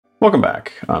Welcome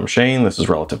back. I'm Shane, this is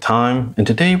Relative Time, and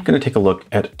today we're going to take a look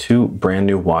at two brand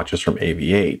new watches from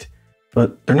AVI-8.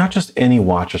 But they're not just any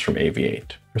watches from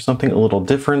AVI-8. There's something a little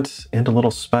different and a little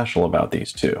special about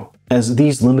these two, as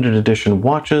these limited edition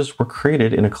watches were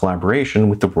created in a collaboration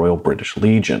with the Royal British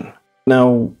Legion.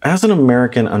 Now, as an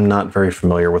American, I'm not very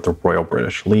familiar with the Royal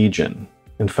British Legion.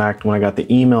 In fact, when I got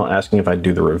the email asking if I'd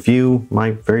do the review, my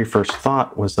very first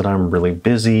thought was that I'm really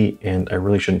busy and I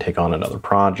really shouldn't take on another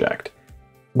project.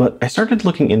 But I started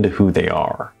looking into who they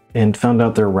are, and found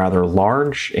out they're a rather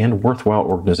large and worthwhile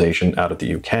organization out of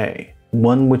the UK.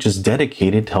 One which is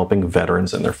dedicated to helping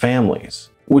veterans and their families,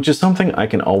 which is something I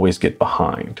can always get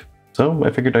behind. So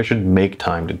I figured I should make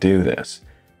time to do this,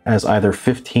 as either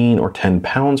 15 or 10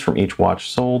 pounds from each watch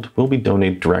sold will be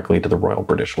donated directly to the Royal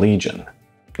British Legion.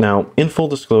 Now, in full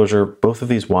disclosure, both of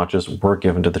these watches were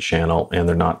given to the channel and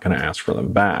they're not going to ask for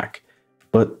them back.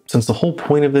 But since the whole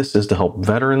point of this is to help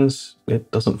veterans, it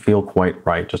doesn't feel quite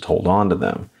right just to hold on to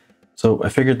them. So I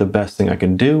figured the best thing I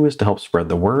could do is to help spread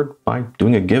the word by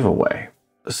doing a giveaway.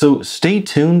 So stay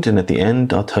tuned, and at the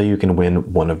end, I'll tell you can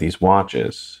win one of these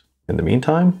watches. In the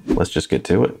meantime, let's just get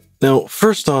to it. Now,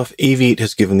 first off, AVI-8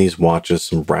 has given these watches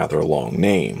some rather long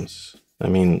names. I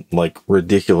mean, like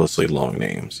ridiculously long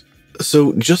names.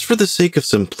 So just for the sake of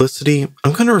simplicity,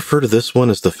 I'm going to refer to this one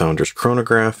as the Founder's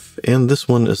Chronograph, and this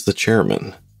one as the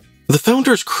Chairman. The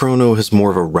Founder's Chrono has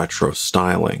more of a retro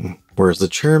styling, whereas the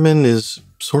Chairman is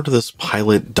sort of this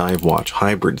pilot dive watch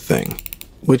hybrid thing,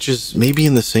 which is maybe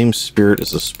in the same spirit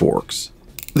as the Sporks.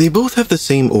 They both have the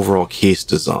same overall case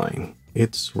design.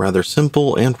 It's rather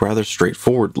simple and rather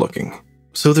straightforward looking.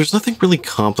 So there's nothing really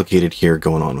complicated here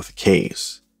going on with the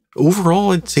case.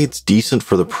 Overall, I'd say it's decent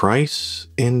for the price,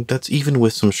 and that's even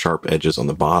with some sharp edges on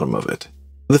the bottom of it.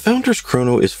 The Founder's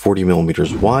Chrono is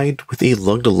 40mm wide with a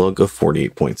lug-to-lug of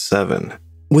 48.7,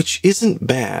 which isn't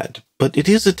bad, but it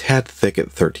is a tad thick at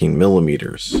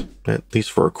 13mm, at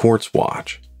least for a Quartz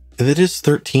watch. And it is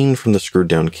 13 from the screwed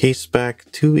down case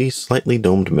back to a slightly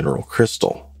domed mineral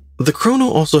crystal. The Chrono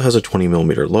also has a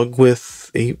 20mm lug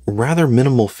width, a rather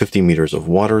minimal 50 meters of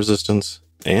water resistance,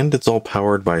 and it's all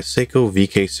powered by Seiko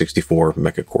VK64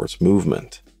 Mecha Quartz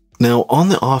movement. Now, on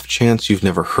the off chance you've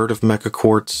never heard of Mecha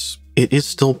Quartz, it is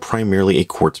still primarily a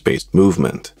quartz-based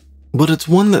movement, but it's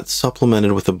one that's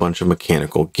supplemented with a bunch of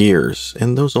mechanical gears,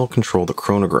 and those all control the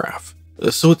chronograph.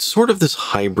 So it's sort of this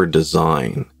hybrid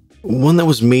design, one that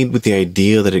was made with the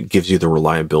idea that it gives you the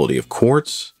reliability of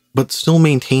quartz, but still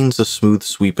maintains the smooth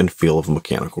sweep and feel of a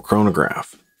mechanical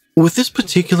chronograph. With this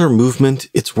particular movement,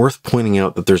 it's worth pointing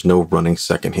out that there's no running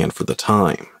second hand for the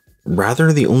time.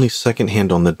 Rather, the only second hand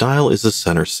on the dial is the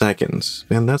center seconds,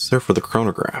 and that's there for the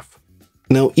chronograph.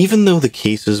 Now, even though the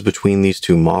cases between these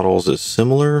two models is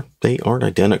similar, they aren't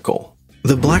identical.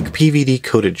 The black PVD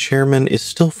coated Chairman is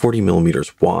still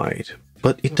 40mm wide,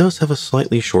 but it does have a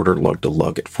slightly shorter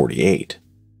lug-to-lug at 48.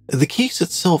 The case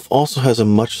itself also has a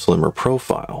much slimmer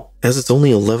profile, as it's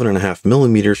only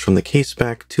 11.5mm from the case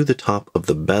back to the top of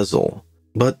the bezel.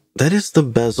 But that is the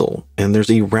bezel, and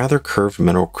there's a rather curved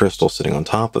mineral crystal sitting on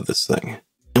top of this thing.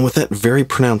 And with that very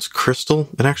pronounced crystal,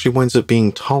 it actually winds up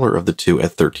being taller of the two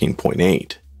at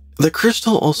 13.8. The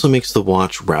crystal also makes the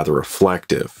watch rather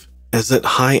reflective, as that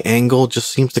high angle just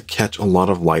seems to catch a lot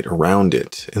of light around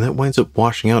it, and that winds up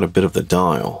washing out a bit of the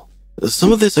dial.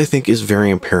 Some of this, I think, is very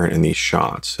apparent in these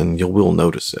shots, and you will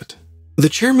notice it. The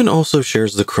Chairman also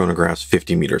shares the chronograph's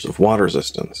 50 meters of water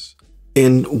resistance.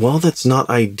 And while that's not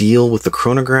ideal with the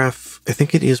chronograph, I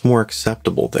think it is more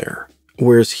acceptable there.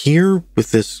 Whereas here,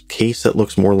 with this case that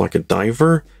looks more like a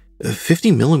diver,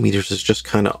 50mm is just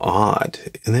kind of odd,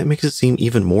 and that makes it seem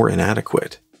even more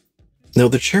inadequate. Now,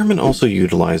 the Chairman also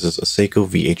utilizes a Seiko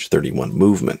VH31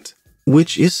 movement,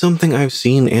 which is something I've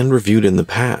seen and reviewed in the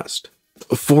past.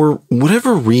 For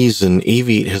whatever reason,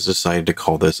 AVI-8 has decided to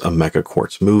call this a Mecha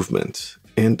Quartz movement,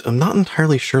 and I'm not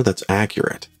entirely sure that's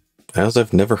accurate, as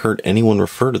I've never heard anyone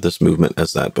refer to this movement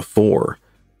as that before.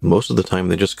 Most of the time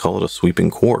they just call it a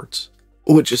sweeping quartz,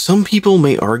 which some people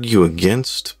may argue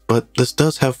against, but this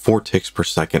does have 4 ticks per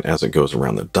second as it goes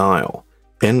around the dial,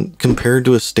 and compared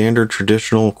to a standard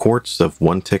traditional quartz of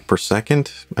 1 tick per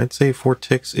second, I'd say 4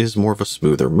 ticks is more of a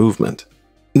smoother movement.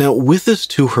 Now, with this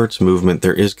 2 Hz movement,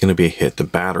 there is going to be a hit to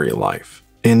battery life,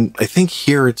 and I think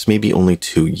here it's maybe only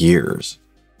 2 years.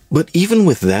 But even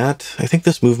with that, I think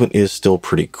this movement is still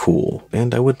pretty cool,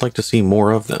 and I would like to see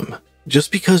more of them,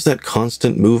 just because that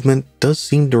constant movement does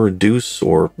seem to reduce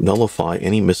or nullify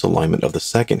any misalignment of the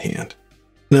second hand.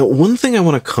 Now, one thing I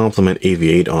want to compliment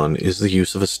AVI-8 on is the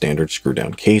use of a standard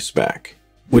screw-down case back,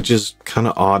 which is kind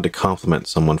of odd to compliment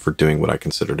someone for doing what I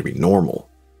consider to be normal.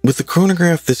 With the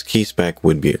chronograph, this caseback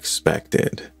would be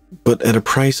expected, But at a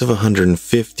price of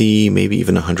 $150, maybe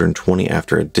even $120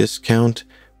 after a discount,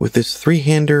 with this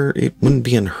three-hander, it wouldn't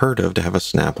be unheard of to have a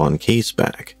snap-on case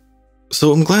back.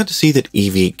 So I'm glad to see that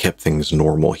AVI-8 kept things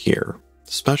normal here,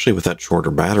 especially with that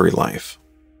shorter battery life.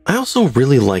 I also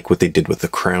really like what they did with the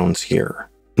crowns here.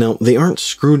 Now, they aren't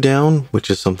screwed down, which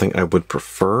is something I would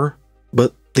prefer,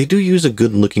 but they do use a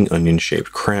good-looking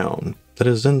onion-shaped crown that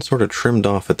is then sort of trimmed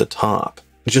off at the top,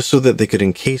 just so that they could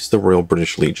encase the Royal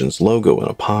British Legion's logo in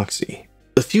epoxy.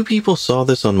 A few people saw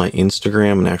this on my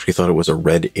Instagram and actually thought it was a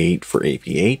red 8 for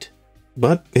AVI-8,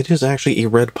 but it is actually a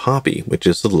red poppy, which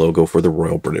is the logo for the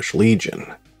Royal British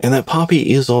Legion, and that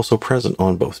poppy is also present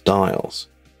on both dials.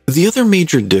 The other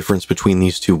major difference between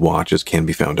these two watches can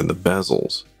be found in the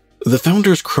bezels. The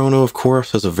Founder's Chrono, of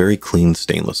course, has a very clean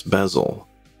stainless bezel,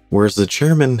 whereas the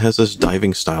Chairman has this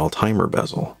diving-style timer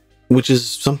bezel, which is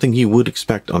something you would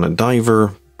expect on a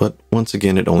diver, but once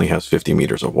again it only has 50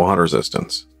 meters of water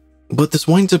resistance. But this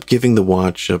winds up giving the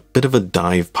watch a bit of a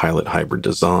dive pilot hybrid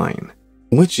design,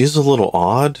 which is a little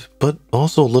odd, but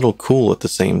also a little cool at the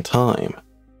same time.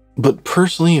 But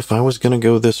personally, if I was going to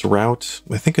go this route,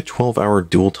 I think a 12-hour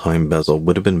dual-time bezel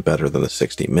would have been better than a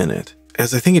 60-minute,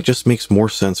 as I think it just makes more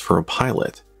sense for a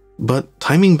pilot. But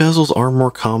timing bezels are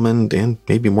more common and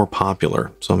maybe more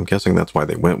popular, so I'm guessing that's why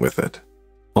they went with it.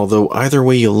 Although either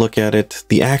way you look at it,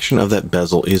 the action of that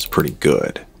bezel is pretty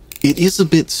good. It is a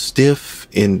bit stiff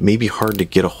and maybe hard to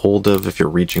get a hold of if you're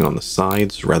reaching on the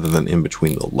sides rather than in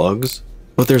between the lugs,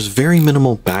 but there's very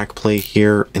minimal backplay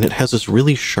here and it has this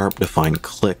really sharp defined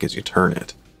click as you turn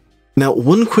it. Now,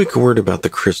 one quick word about the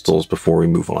crystals before we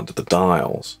move on to the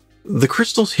dials. The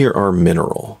crystals here are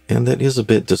mineral, and that is a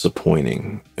bit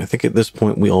disappointing. I think at this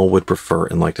point we all would prefer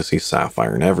and like to see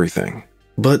sapphire and everything.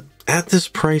 But at this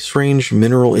price range,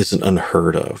 mineral isn't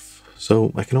unheard of,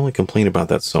 so I can only complain about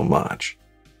that so much.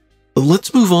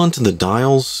 Let's move on to the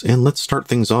dials, and let's start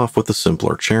things off with the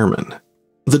simpler Chairman.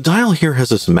 The dial here has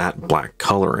this matte black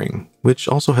coloring, which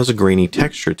also has a grainy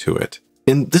texture to it.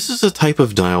 And this is a type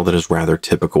of dial that is rather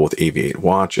typical with AVI-8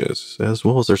 watches, as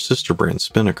well as their sister brand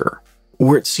Spinnaker,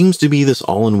 where it seems to be this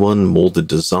all-in-one molded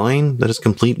design that is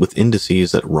complete with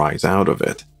indices that rise out of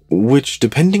it, which,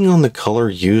 depending on the color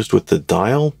used with the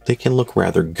dial, they can look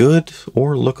rather good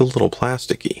or look a little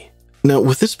plasticky. Now,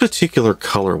 with this particular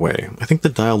colorway, I think the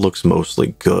dial looks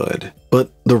mostly good,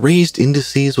 but the raised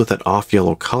indices with that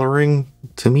off-yellow coloring,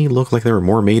 to me, look like they were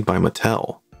more made by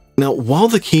Mattel. Now, while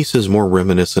the case is more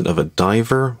reminiscent of a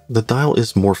diver, the dial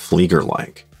is more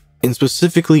Flieger-like, and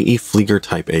specifically a Flieger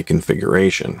Type A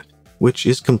configuration, which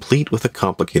is complete with a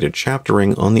complicated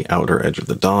chaptering on the outer edge of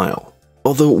the dial.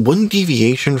 Although one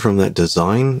deviation from that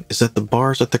design is that the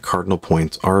bars at the cardinal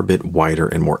points are a bit wider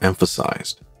and more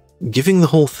emphasized, giving the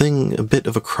whole thing a bit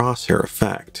of a crosshair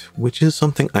effect, which is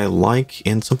something I like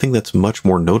and something that's much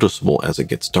more noticeable as it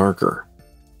gets darker.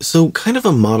 So kind of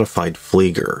a modified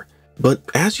Flieger, but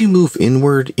as you move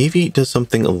inward, AVI-8 does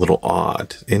something a little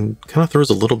odd and kind of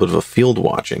throws a little bit of a field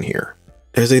watch in here,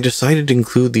 as they decided to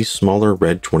include these smaller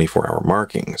red 24-hour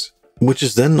markings, which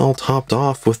is then all topped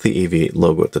off with the AVI-8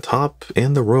 logo at the top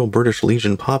and the Royal British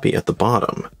Legion poppy at the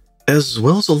bottom, as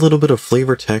well as a little bit of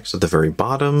flavor text at the very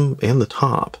bottom and the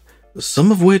top,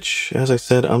 some of which, as I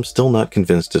said, I'm still not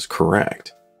convinced is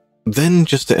correct. Then,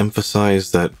 just to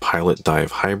emphasize that pilot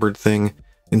dive hybrid thing,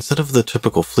 instead of the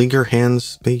typical Flieger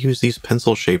hands, they use these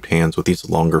pencil-shaped hands with these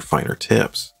longer, finer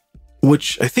tips,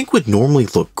 which I think would normally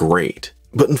look great.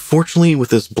 But unfortunately, with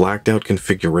this blacked out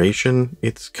configuration,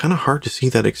 it's kind of hard to see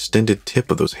that extended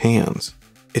tip of those hands.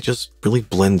 It just really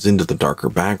blends into the darker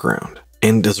background.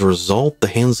 And as a result, the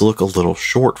hands look a little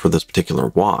short for this particular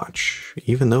watch,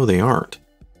 even though they aren't.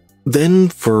 Then,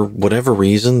 for whatever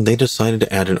reason, they decided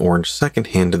to add an orange second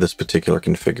hand to this particular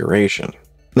configuration.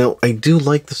 Now, I do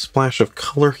like the splash of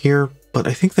color here, but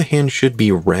I think the hand should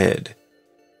be red.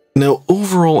 Now,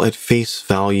 overall at face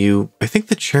value, I think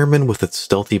the Chairman with its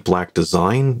stealthy black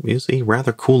design is a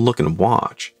rather cool looking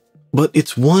watch. But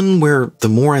it's one where the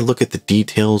more I look at the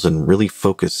details and really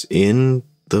focus in,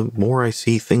 the more I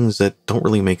see things that don't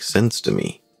really make sense to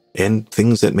me, and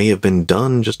things that may have been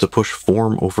done just to push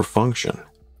form over function,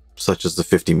 such as the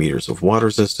 50 meters of water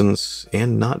resistance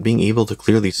and not being able to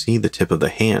clearly see the tip of the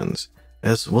hands,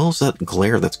 as well as that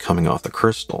glare that's coming off the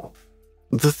crystal.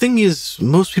 The thing is,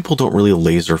 most people don't really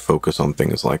laser focus on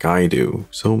things like I do,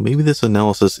 so maybe this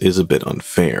analysis is a bit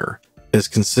unfair, as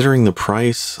considering the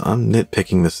price, I'm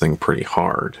nitpicking this thing pretty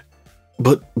hard.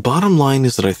 But bottom line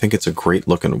is that I think it's a great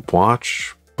looking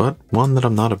watch, but one that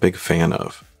I'm not a big fan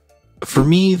of. For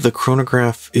me, the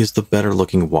chronograph is the better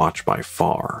looking watch by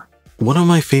far. One of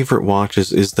my favorite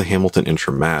watches is the Hamilton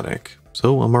Intramatic,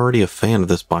 so I'm already a fan of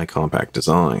this bicompact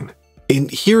design. And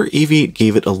here AVI-8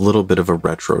 gave it a little bit of a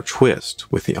retro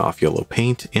twist with the off-yellow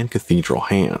paint and cathedral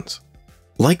hands.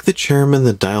 Like the Chairman,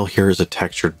 the dial here is a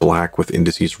textured black with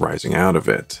indices rising out of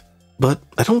it, but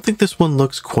I don't think this one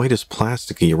looks quite as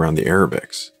plasticky around the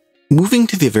Arabics. Moving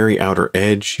to the very outer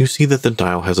edge, you see that the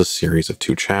dial has a series of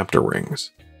 2 chapter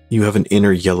rings. You have an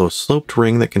inner yellow sloped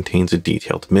ring that contains a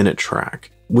detailed minute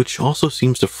track, which also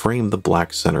seems to frame the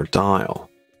black center dial,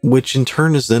 which in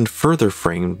turn is then further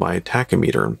framed by a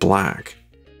tachometer in black.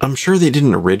 I'm sure they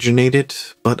didn't originate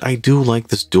it, but I do like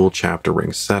this dual chapter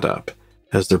ring setup,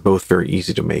 as they're both very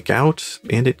easy to make out,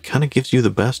 and it kind of gives you the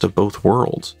best of both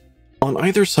worlds. On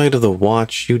either side of the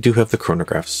watch, you do have the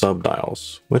chronograph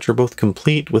subdials, which are both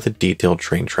complete with a detailed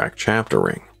train track chapter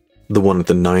ring. The one at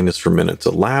the 9 is for minutes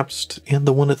elapsed, and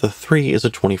the one at the 3 is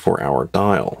a 24-hour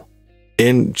dial.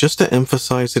 And just to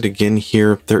emphasize it again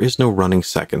here, there is no running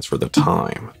seconds for the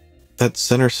time. That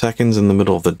center seconds in the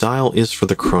middle of the dial is for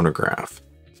the chronograph,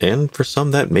 and for some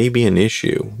that may be an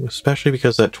issue, especially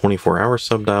because that 24-hour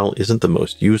subdial isn't the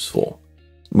most useful.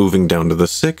 Moving down to the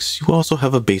 6, you also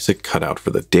have a basic cutout for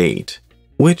the date,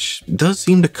 which does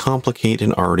seem to complicate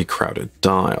an already crowded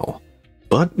dial,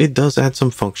 but it does add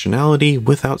some functionality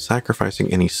without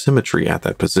sacrificing any symmetry at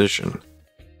that position.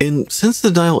 And since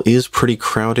the dial is pretty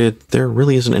crowded, there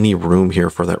really isn't any room here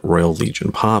for that Royal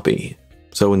Legion poppy,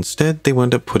 so instead they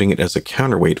wound up putting it as a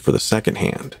counterweight for the second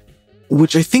hand,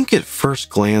 which I think at first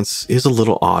glance is a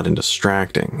little odd and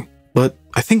distracting. But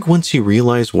I think once you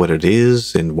realize what it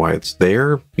is and why it's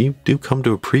there, you do come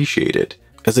to appreciate it,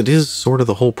 as it is sort of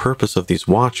the whole purpose of these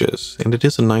watches, and it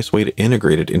is a nice way to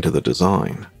integrate it into the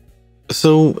design.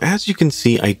 So as you can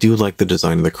see, I do like the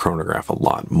design of the chronograph a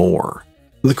lot more.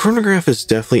 The chronograph is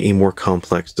definitely a more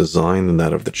complex design than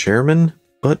that of the Chairman,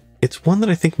 but it's one that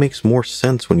I think makes more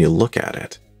sense when you look at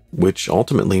it, which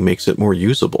ultimately makes it more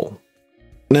usable.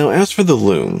 Now as for the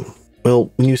Lume,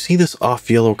 well, when you see this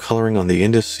off-yellow coloring on the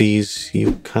indices,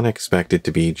 you kind of expect it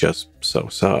to be just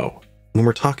so-so. When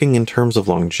we're talking in terms of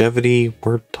longevity,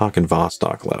 we're talking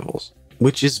Vostok levels,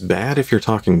 which is bad if you're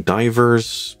talking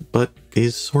divers, but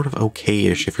is sort of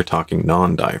okay-ish if you're talking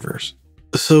non-divers.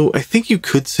 So I think you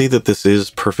could say that this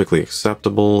is perfectly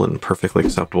acceptable and perfectly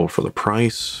acceptable for the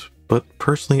price, but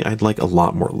personally I'd like a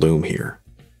lot more Lume here.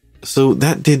 So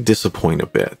that did disappoint a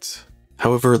bit.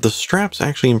 However, the straps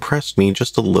actually impressed me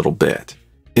just a little bit,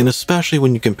 and especially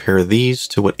when you compare these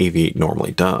to what AVI-8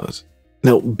 normally does.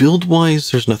 Now, build-wise,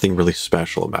 there's nothing really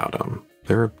special about them.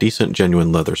 They're a decent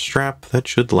genuine leather strap that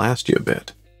should last you a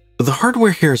bit. The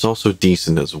hardware here is also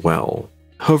decent as well.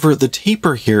 However, the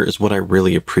taper here is what I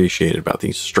really appreciate about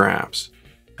these straps,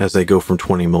 as they go from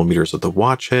 20mm at the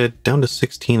watch head down to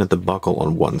 16 at the buckle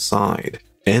on one side,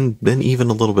 and then even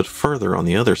a little bit further on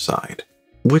the other side.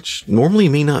 Which normally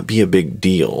may not be a big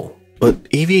deal, but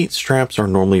AVI-8 straps are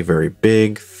normally very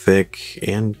big, thick,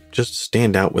 and just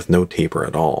stand out with no taper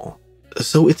at all.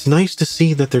 So it's nice to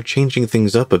see that they're changing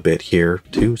things up a bit here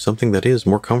to something that is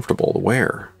more comfortable to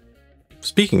wear.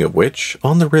 Speaking of which,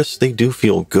 on the wrist they do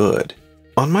feel good.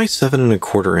 On my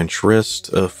 7¼ inch wrist,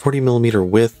 a 40mm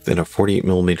width and a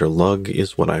 48mm lug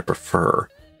is what I prefer,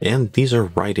 and these are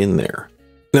right in there.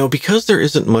 Now, because there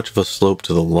isn't much of a slope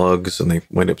to the lugs and they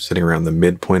wind up sitting around the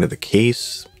midpoint of the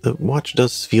case, the watch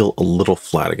does feel a little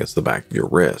flat against the back of your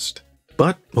wrist.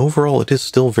 But overall, it is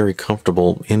still very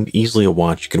comfortable and easily a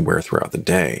watch you can wear throughout the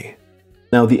day.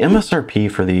 Now, the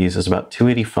MSRP for these is about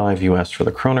 $285 US for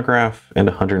the chronograph and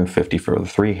 $150 for the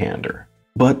three-hander.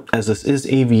 But as this is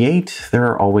AVI-8, there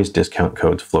are always discount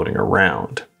codes floating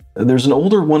around. There's an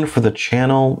older one for the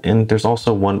channel, and there's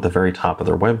also one at the very top of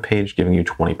their webpage giving you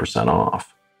 20%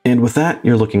 off. And with that,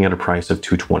 you're looking at a price of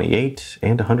 $228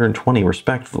 and $120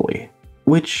 respectively,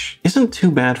 which isn't too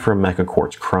bad for a Mecha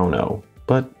Quartz Chrono,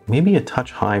 but maybe a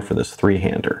touch high for this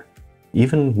three-hander,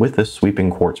 even with this sweeping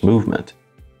quartz movement.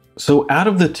 So out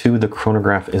of the two, the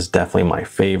chronograph is definitely my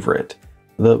favorite.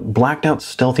 The blacked out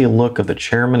stealthy look of the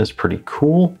Chairman is pretty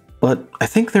cool, but I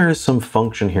think there is some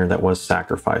function here that was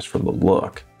sacrificed for the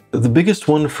look. The biggest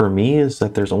one for me is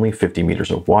that there's only 50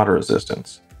 meters of water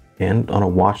resistance. And on a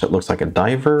watch that looks like a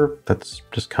diver, that's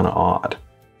just kind of odd.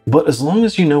 But as long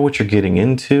as you know what you're getting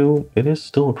into, it is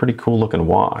still a pretty cool looking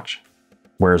watch.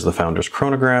 Whereas the Founder's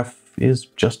chronograph is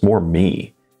just more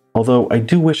me. Although I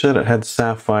do wish that it had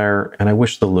sapphire, and I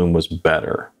wish the Lume was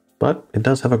better. But it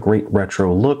does have a great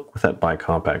retro look with that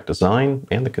bicompact design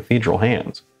and the cathedral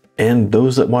hands. And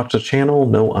those that watch the channel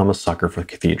know I'm a sucker for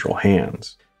cathedral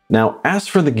hands. Now, as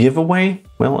for the giveaway,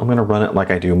 well, I'm going to run it like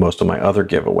I do most of my other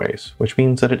giveaways, which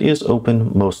means that it is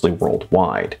open mostly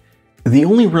worldwide. The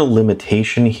only real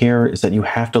limitation here is that you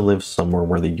have to live somewhere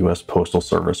where the US Postal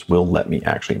Service will let me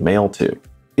actually mail to.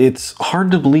 It's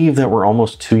hard to believe that we're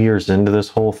almost 2 years into this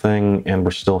whole thing and we're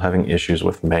still having issues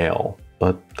with mail,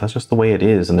 but that's just the way it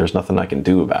is and there's nothing I can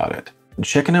do about it.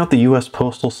 Checking out the US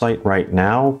Postal site right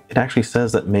now, it actually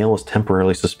says that mail is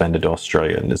temporarily suspended to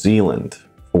Australia and New Zealand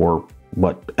for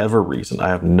whatever reason. I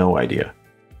have no idea.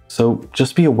 So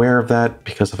just be aware of that,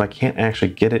 because if I can't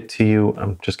actually get it to you,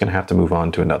 I'm just going to have to move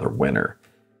on to another winner.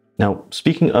 Now,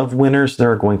 speaking of winners,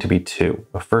 there are going to be two,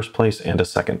 a first place and a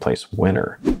second place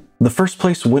winner. The first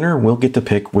place winner will get to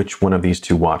pick which one of these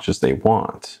two watches they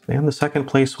want, and the second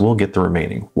place will get the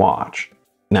remaining watch.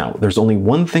 Now, there's only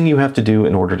one thing you have to do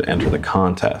in order to enter the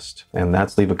contest, and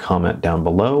that's leave a comment down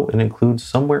below and include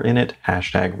somewhere in it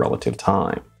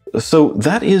 #relative-time. So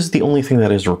that is the only thing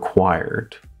that is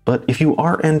required. But if you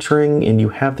are entering and you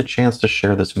have the chance to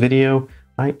share this video,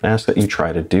 I ask that you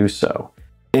try to do so.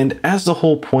 And as the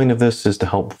whole point of this is to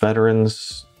help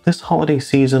veterans, this holiday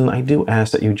season, I do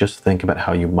ask that you just think about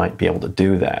how you might be able to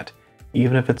do that.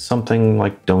 Even if it's something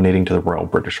like donating to the Royal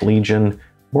British Legion,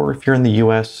 or if you're in the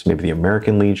US, maybe the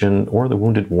American Legion, or the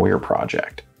Wounded Warrior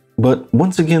Project. But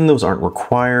once again, those aren't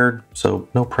required, so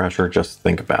no pressure, just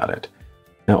think about it.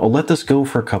 Now, I'll let this go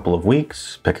for a couple of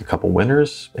weeks, pick a couple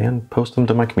winners, and post them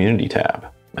to my community tab.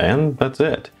 And that's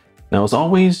it. Now, as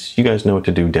always, you guys know what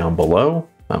to do down below.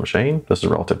 I'm Shane, this is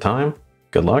Relative Time.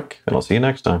 Good luck, and I'll see you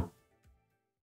next time.